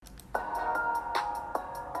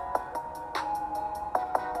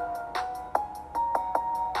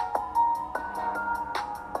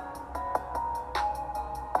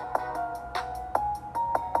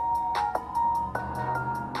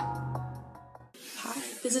Hi,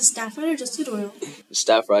 this is staff writer Justin Doyle.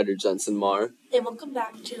 Staff writer Jenson Mahr. And welcome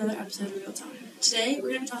back to another episode of Real Time. Today,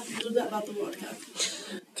 we're going to talk a little bit about the World Cup.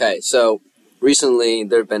 Okay, so recently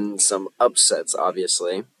there have been some upsets,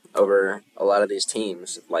 obviously, over a lot of these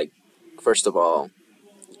teams. Like, first of all,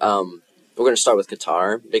 we're going to start with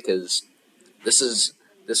Qatar because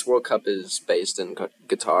this World Cup is based in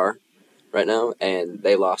Qatar right now, and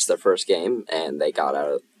they lost their first game and they got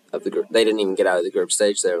out of the group. They didn't even get out of the group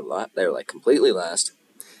stage. They were like completely last.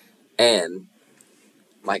 And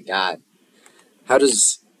my God, how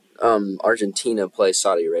does Argentina play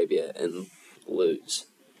Saudi Arabia and lose?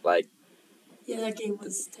 Like, yeah, that game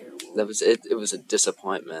was terrible. That was it. It was a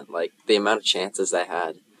disappointment. Like the amount of chances they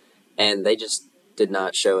had, and they just did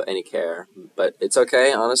not show any care. But it's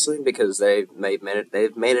okay, honestly, because they've made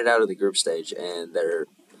it out of the group stage and they're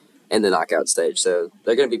in the knockout stage. So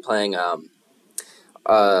they're going to be playing.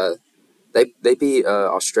 They beat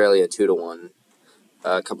Australia 2-1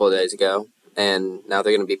 a couple of days ago, and now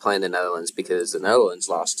they're going to be playing the Netherlands because the Netherlands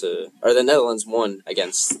won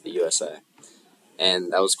against the USA,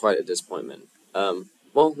 and that was quite a disappointment.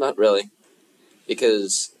 Well, not really,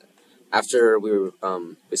 because after we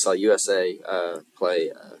saw USA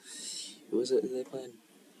play. Who was it they played?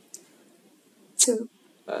 Who?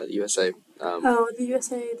 The USA. The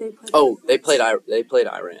USA. They played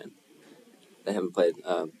Iran. They haven't played.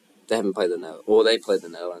 They Netherlands. Well, they played the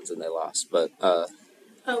Netherlands and they lost. But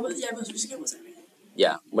most recent game was Iran.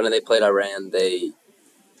 Yeah, when they played Iran, they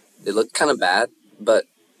looked kind of bad, but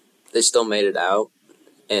they still made it out,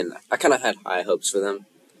 and I kind of had high hopes for them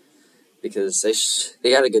because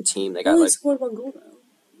they got a good team. They only scored one goal though.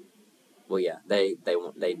 Well, yeah, they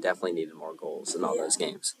definitely needed more goals in all those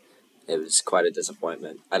games. It was quite a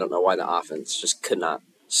disappointment. I don't know why the offense just could not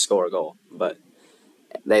score a goal, but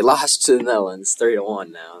they lost to the Netherlands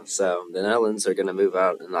 3-1 now. So the Netherlands are going to move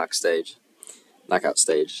out in the knockout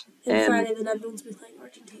stage. And Friday, the Netherlands will be playing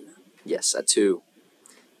Argentina. Yes, at 2.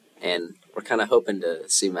 And we're kind of hoping to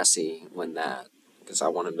see Messi win that because I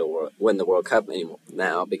want him to win the World Cup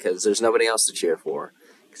now because there's nobody else to cheer for.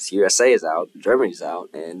 Because USA is out, Germany's out,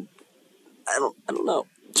 and I don't know.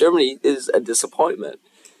 Germany is a disappointment.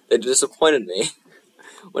 They disappointed me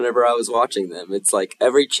whenever I was watching them. It's like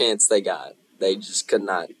every chance they got, they just could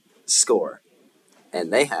not score.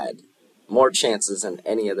 And they had more chances than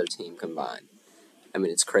any other team combined. I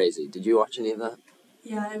mean, it's crazy. Did you watch any of that?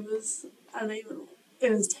 Yeah, it was.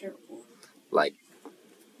 It was terrible. Like,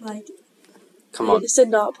 come on. on. He just did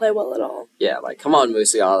not play well at all. Yeah, come on,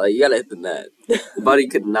 Musiala. You gotta hit the net. Buddy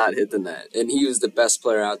could not hit the net. And he was the best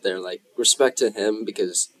player out there. Like, respect to him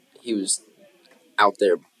because he was out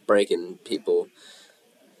there breaking people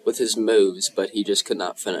with his moves, but he just could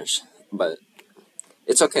not finish. But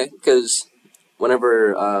it's okay because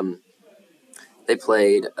whenever they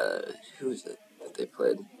played, who was it that they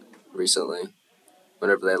played recently?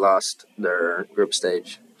 Whenever they lost their group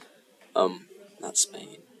stage, not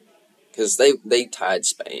Spain, because they tied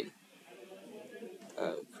Spain.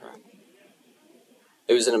 Oh crap!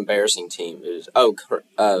 It was an embarrassing team. It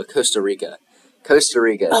was Costa Rica. Costa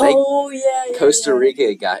Rica. Costa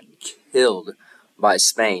Rica got killed by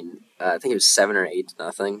Spain. I think it was 7 or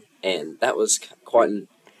 8-0, and that was quite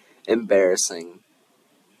embarrassing.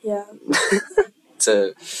 Yeah.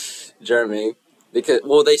 To Germany because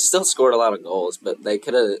they still scored a lot of goals, but they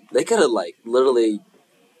could have like literally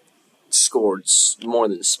scored more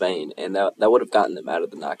than Spain, and that would have gotten them out of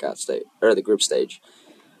the knockout stage or the group stage.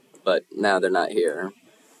 But now they're not here.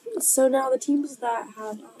 So now the teams that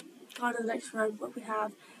have gone to the next round, what we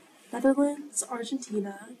have: Netherlands,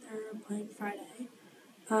 Argentina. They're playing Friday.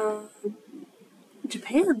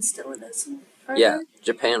 Japan's still in this. Yeah,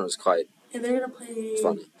 Japan was quite. And they're gonna play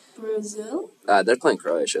funny. Brazil. They're playing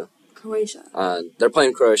Croatia. They're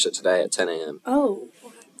playing Croatia today at 10 a.m. Oh,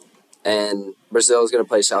 okay. And Brazil is going to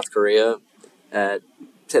play South Korea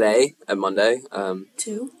today, at Monday.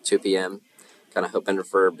 2 p.m. Kind of hoping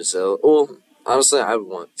for Brazil. Well, honestly, I would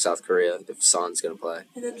want South Korea if Son's going to play.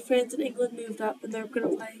 And then France and England moved up, and they're going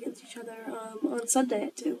to play against each other on Sunday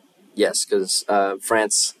at 2. Yes, because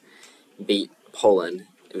France beat Poland.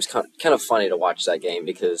 It was kind of funny to watch that game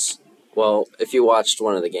because, well, if you watched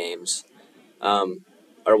one of the games,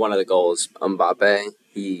 or one of the goals, Mbappe,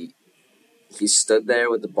 he stood there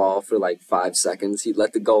with the ball for like 5 seconds. He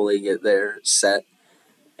let the goalie get there, set,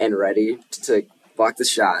 and ready to block the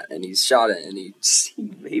shot, and he shot it, and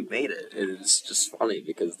he made it. It was just funny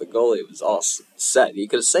because the goalie was all set. He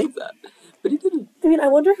could have saved that, but he didn't. I mean, I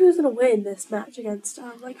wonder who's going to win this match against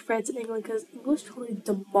France and England because England totally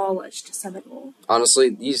demolished Senegal. Honestly,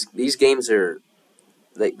 these games are.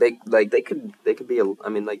 They could be. I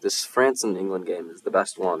mean, like this France and England game is the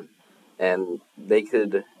best one, and they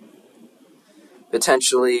could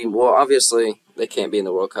potentially, well, obviously, they can't be in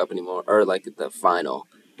the World Cup anymore, or like the final,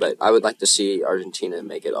 but I would like to see Argentina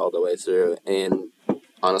make it all the way through, and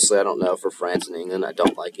honestly, I don't know for France and England. I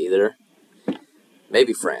don't like either.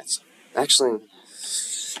 Maybe France. Actually,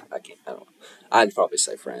 I can't. I don't. I'd probably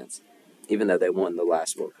say France, even though they won the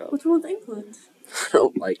last World Cup. What's wrong with England? I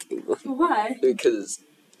don't like England Why? because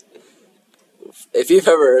if you've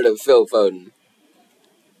ever heard of Phil Foden,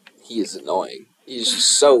 he is annoying. He's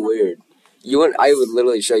just so weird. I would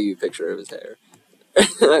literally show you a picture of his hair.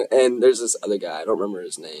 And there's this other guy. I don't remember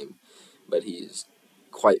his name, but he's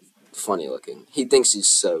quite funny looking. He thinks he's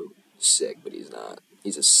so sick, but he's not.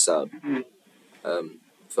 He's a sub.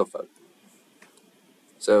 Phil Foden.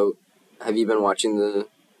 So, have you been watching the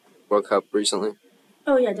World Cup recently?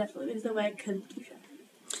 Oh yeah, definitely. There's no way I couldn't keep track.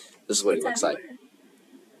 This is what he looks like.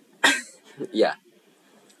 Yeah.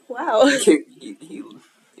 Wow.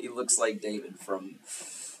 He looks like David from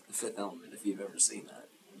The Fifth Element, if you've ever seen that,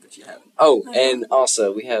 but you haven't. Oh, and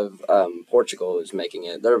also we have Portugal is making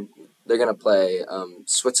it. They're gonna play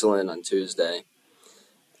Switzerland on Tuesday.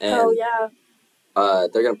 And, yeah.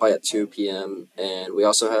 they're gonna play at 2 p.m. and we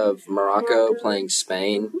also have Morocco playing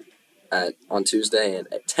Spain on Tuesday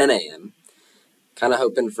at 10 a.m. Kind of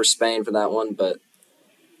hoping for Spain for that one, but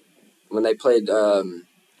when they played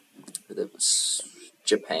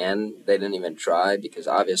Japan, they didn't even try because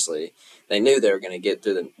obviously they knew they were going to get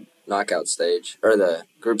through the knockout stage or the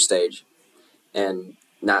group stage and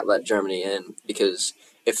not let Germany in, because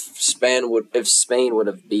if Spain would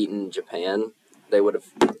have beaten Japan,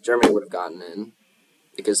 Germany would have gotten in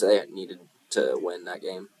because they needed to win that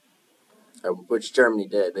game, which Germany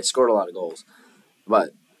did. They scored a lot of goals,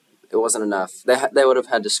 but it wasn't enough. They would have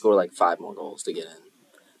had to score like 5 more goals to get in.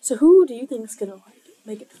 So who do you think is gonna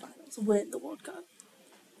make it to finals, win the World Cup?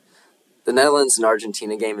 The Netherlands and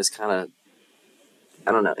Argentina game is kind of,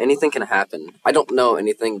 I don't know. Anything can happen. I don't know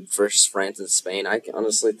anything versus France and Spain. I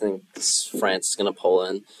honestly think France is going to pull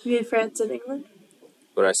in. You mean France and England?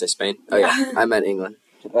 What did I say, Spain? Oh, yeah. I meant England.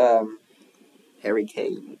 Harry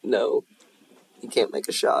Kane, no. He can't make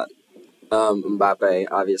a shot. Mbappe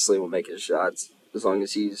obviously will make his shots as long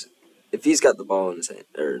as if he's got the ball in his hand,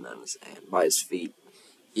 or not in his hand, by his feet,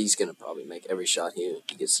 he's going to probably make every shot he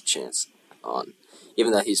gets a chance on,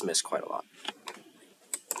 even though he's missed quite a lot.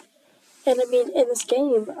 And I mean, in this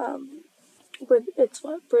game, it's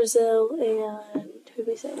Brazil and who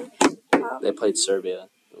we say? They played Serbia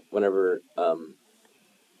whenever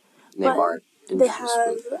Mahr. They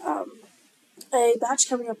have a match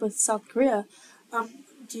coming up with South Korea.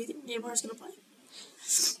 Do you think Neymar's going to play?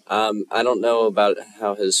 I don't know about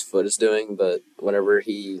how his foot is doing, but whenever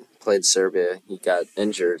he played Serbia, he got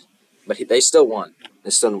injured. But they still won.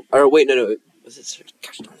 No. Was it Serbia?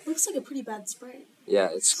 Gosh darn it. Looks like a pretty bad sprain. Yeah,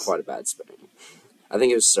 it's quite a bad sprain. I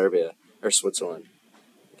think it was Serbia or Switzerland.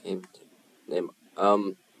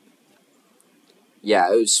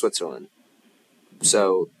 Yeah, it was Switzerland.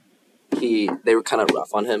 So they were kind of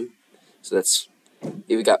rough on him. So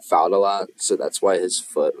he got fouled a lot. So that's why his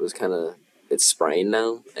foot was it's sprained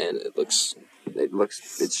now, and it's large. I mean,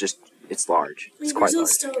 it's quite large.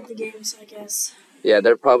 Brazil's still in the game, so I guess. Yeah,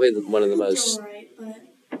 they're probably one of the most. They're alright, but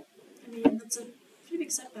I mean that's a pretty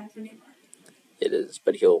big setback for Neymar. It is,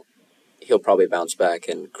 but he'll probably bounce back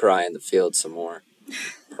and cry in the field some more,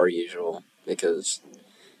 per usual, because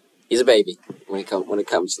he's a baby when it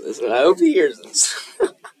comes to this. And I hope he hears this.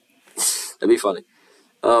 That'd be funny.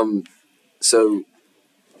 So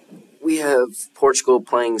we have Portugal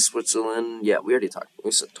playing Switzerland. Yeah, we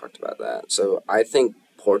talked about that. So I think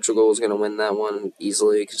Portugal is going to win that one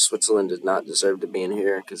easily because Switzerland does not deserve to be in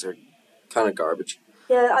here because they're kind of garbage.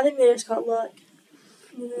 Yeah, I think they just got luck.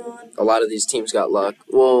 Moving on. A lot of these teams got luck.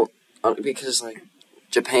 Well, because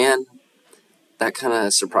Japan, that kind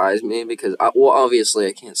of surprised me because obviously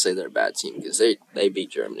I can't say they're a bad team because they beat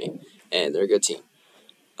Germany and they're a good team.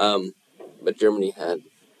 But Germany I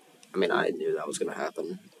knew that was going to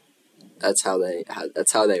happen. That's how they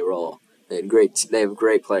roll. They have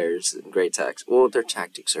great players and great tactics. Well, their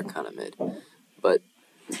tactics are kind of mid, but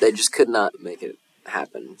they just could not make it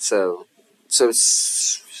happen. So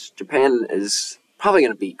Japan is probably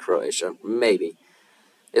going to beat Croatia, maybe.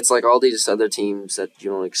 It's like all these other teams that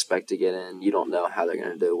you don't expect to get in. You don't know how they're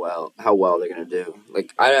going to do how well they're going to do.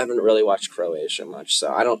 Like, I haven't really watched Croatia much,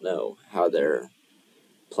 so I don't know how their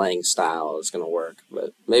playing style is going to work.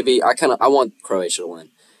 But maybe I want Croatia to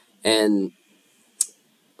win. And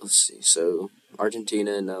let's see. So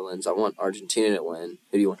Argentina and Netherlands. I want Argentina to win.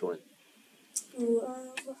 Who do you want to win? Ooh,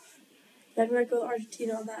 I'm going to go with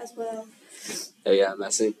Argentina on that as well. Oh yeah,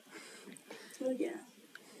 Messi. Oh yeah.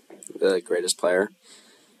 The greatest player.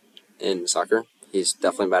 in soccer. He's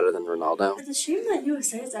definitely better than Ronaldo. It's a shame that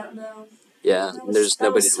USA is out now. Yeah, there's That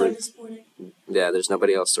nobody was to so root. disappointing. Yeah, there's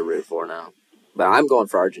nobody else to root for now. But I'm going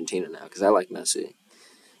for Argentina now because I like Messi.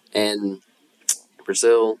 And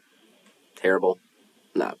Brazil, terrible.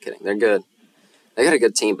 No, I'm kidding. They're good. They got a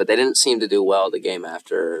good team, but they didn't seem to do well the game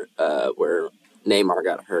after where Neymar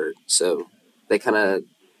got hurt. So they kind of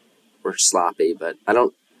were sloppy. But I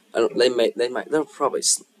don't. They'll probably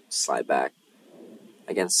slide back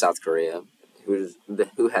against South Korea, who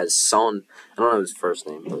has Son. I don't know his first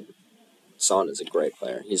name, but Son is a great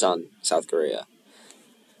player. He's on South Korea.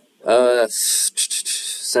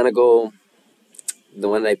 Senegal, the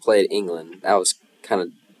one they played England, that was kind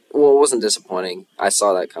of, well, it wasn't disappointing. I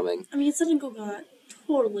saw that coming. I mean, Senegal got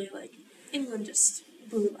totally, England just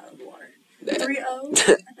blew them out of the water. 3-0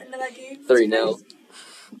 at the end of that game. 3-0.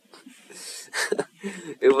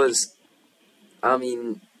 It was, I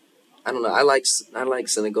mean, I don't know. I like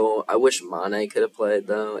Senegal. I wish Mane could have played,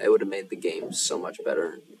 though. It would have made the game so much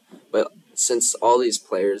better. But since all these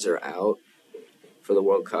players are out for the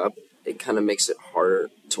World Cup, it kind of makes it harder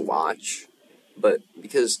to watch. But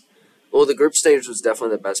because, well, the group stage was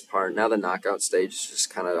definitely the best part. Now the knockout stage is just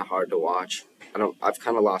kind of hard to watch. I've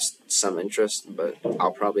kind of lost some interest, but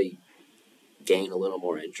I'll probably gain a little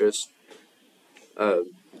more interest.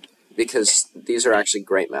 Because these are actually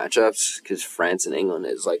great matchups. Because France and England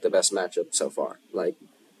is like the best matchup so far. Like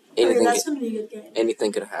anything, that's gonna be a good game.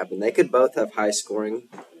 Anything could happen. They could both have high scoring.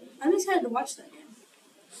 I'm excited to watch that game.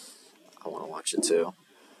 I want to watch it too.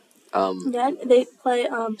 Yeah, they play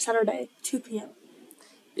Saturday, 2 p.m.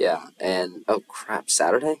 Yeah, and oh crap,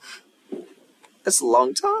 Saturday. That's a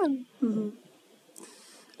long time. Mm-hmm.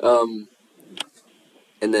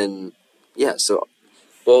 And then yeah, so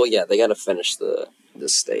well, yeah, they got to finish the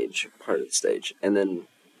stage, part of the stage, and then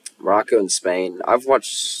Morocco and Spain. I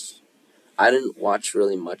didn't watch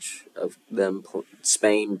really much of them.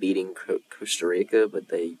 Spain beating Costa Rica, but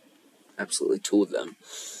they absolutely tooled them.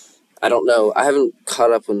 I don't know. I haven't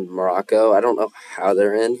caught up with Morocco. I don't know how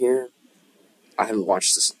they're in here. I haven't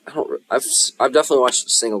watched this. I've definitely watched a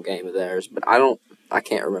single game of theirs, but I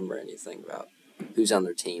can't remember anything about who's on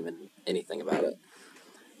their team and anything about it.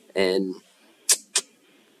 And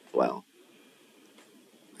well,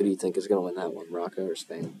 who do you think is going to win that one, Morocco or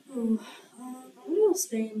Spain? I'm going to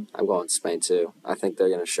Spain. I'm going Spain too. I think they're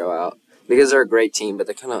going to show out because they're a great team, but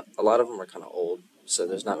a lot of them are kind of old, so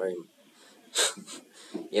there's not very.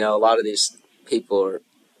 A lot of these people are,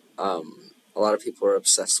 a lot of people are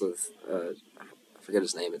obsessed with. I forget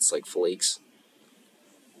his name. It's like Felix.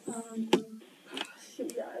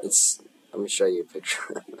 It's. Let me show you a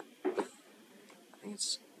picture. I think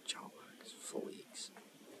it's Felix.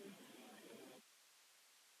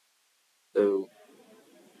 So,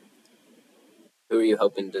 who are you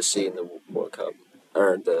hoping to see in the World Cup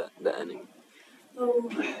or the ending? Oh,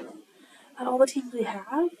 all the teams we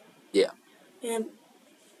have. Yeah. And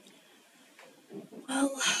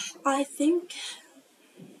well, I think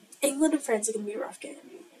England and France are gonna be a rough game,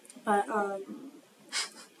 but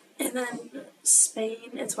and then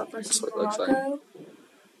Spain. It's versus Morocco.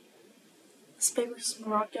 Spain versus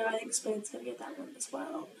Morocco. I think Spain's gonna get that one as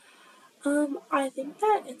well. I think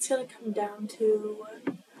that it's gonna come down to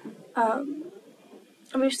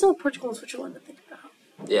we still have Portugal and Switzerland to think about.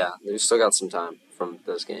 Yeah, we still got some time from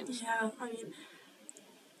those games. Yeah, I mean,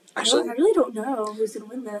 actually, I really don't know who's gonna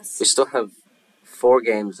win this. We still have 4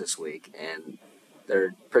 games this week, and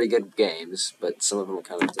they're pretty good games, but some of them are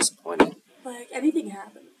kind of disappointing. Anything can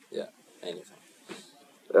happen. Yeah, anything.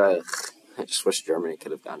 I just wish Germany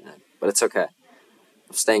could have gotten it, but it's okay.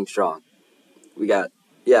 I'm staying strong. We got,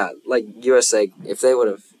 USA, if they would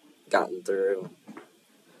have gotten through,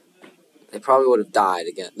 they probably would have died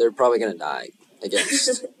again. They're probably going to die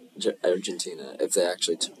against Argentina if they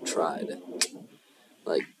actually tried.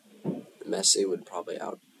 Messi would probably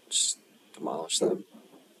just demolish them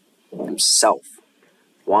himself.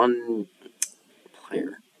 One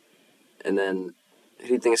player. And then, who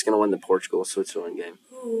do you think is going to win the Portugal-Switzerland game?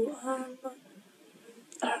 Ooh, I'm going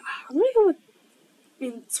to go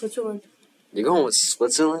with Switzerland. You're going with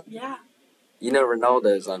Switzerland? Yeah. You know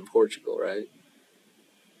Ronaldo's on Portugal, right?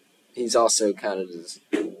 He's also counted as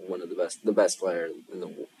one of the best player in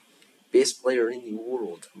the best player in the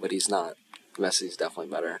world, but he's not. Messi's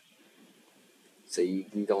definitely better. So you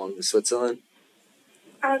going with Switzerland?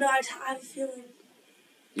 I don't know. I have a feeling.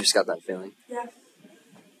 You just got that feeling? Yeah.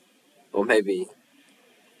 Well, maybe.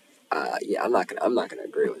 I'm not gonna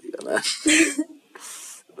agree with you on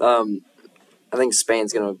that. I think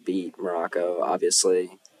Spain's gonna beat Morocco.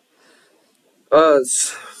 Obviously.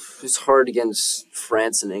 It's hard against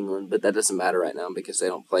France and England, but that doesn't matter right now because they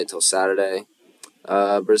don't play till Saturday.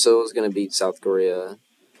 Brazil is going to beat South Korea.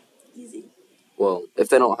 Easy. Well, if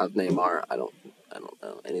they don't have Neymar, I don't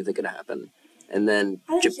know. Anything could happen. And then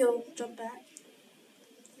I think he'll jump back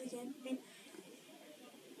again. I mean,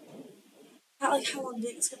 not like how long do you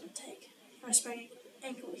think it's going to take for a sprained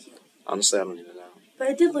ankle to heal? honestly, I don't even know. But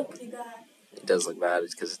it did look pretty bad. It does look bad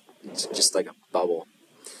because it's just like a bubble.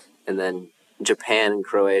 And then Japan and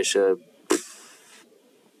Croatia.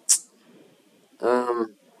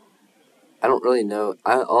 I don't really know.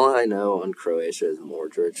 All I know on Croatia is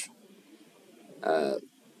Modric. I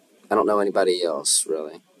don't know anybody else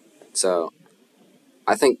really. So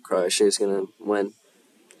I think Croatia is gonna win,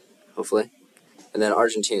 hopefully, and then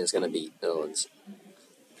Argentina is gonna beat Netherlands.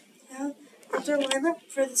 Yeah, that's our lineup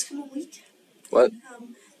for this coming week. What?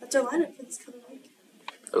 That's our lineup for this coming week.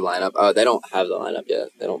 Their lineup? Oh, they don't have the lineup yet.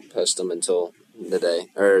 They don't post them until the day.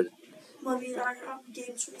 Or Well, I mean, our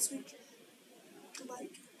games for this week.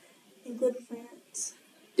 Like England, France.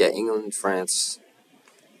 yeah, England, France,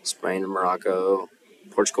 Spain, and Morocco,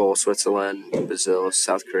 Portugal, Switzerland, Brazil,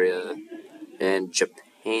 South Korea, and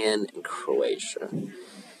Japan and Croatia.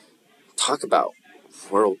 Talk about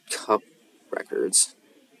World Cup records.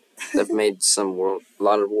 They've made a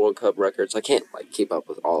lot of World Cup records. I can't keep up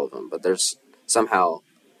with all of them, but there's somehow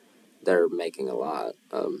they're making a lot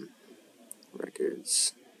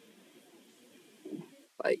records.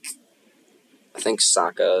 Like I think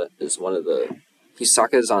Saka is one of the.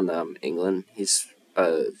 Saka's on England. He's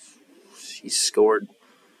scored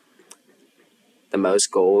the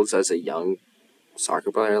most goals as a young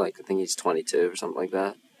soccer player. Like I think he's 22 or something like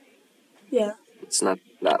that. Yeah. It's not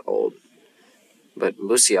that old. But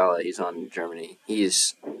Musiala, he's on Germany.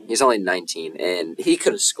 He's only 19, and he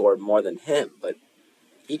could have scored more than him, but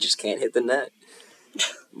he just can't hit the net.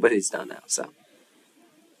 But he's done now, so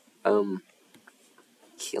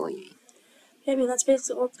killing me. Yeah, I mean that's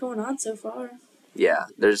basically what's going on so far. Yeah,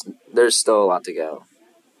 there's still a lot to go,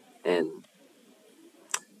 and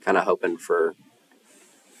kind of hoping for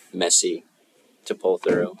Messi to pull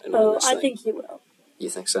through and win this thing. I think he will. You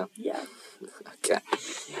think so? Yeah. Okay,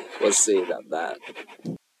 we'll see about that.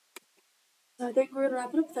 So I think we're gonna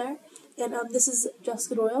wrap it up there. And this is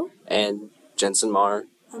Jessica Doyle. And Jenson Mahr.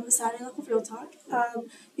 Signing off of Real Talk.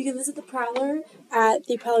 You can visit the Prowler at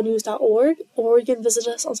theprowlernews.org, or you can visit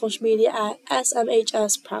us on social media at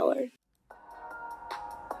SMHS Prowler.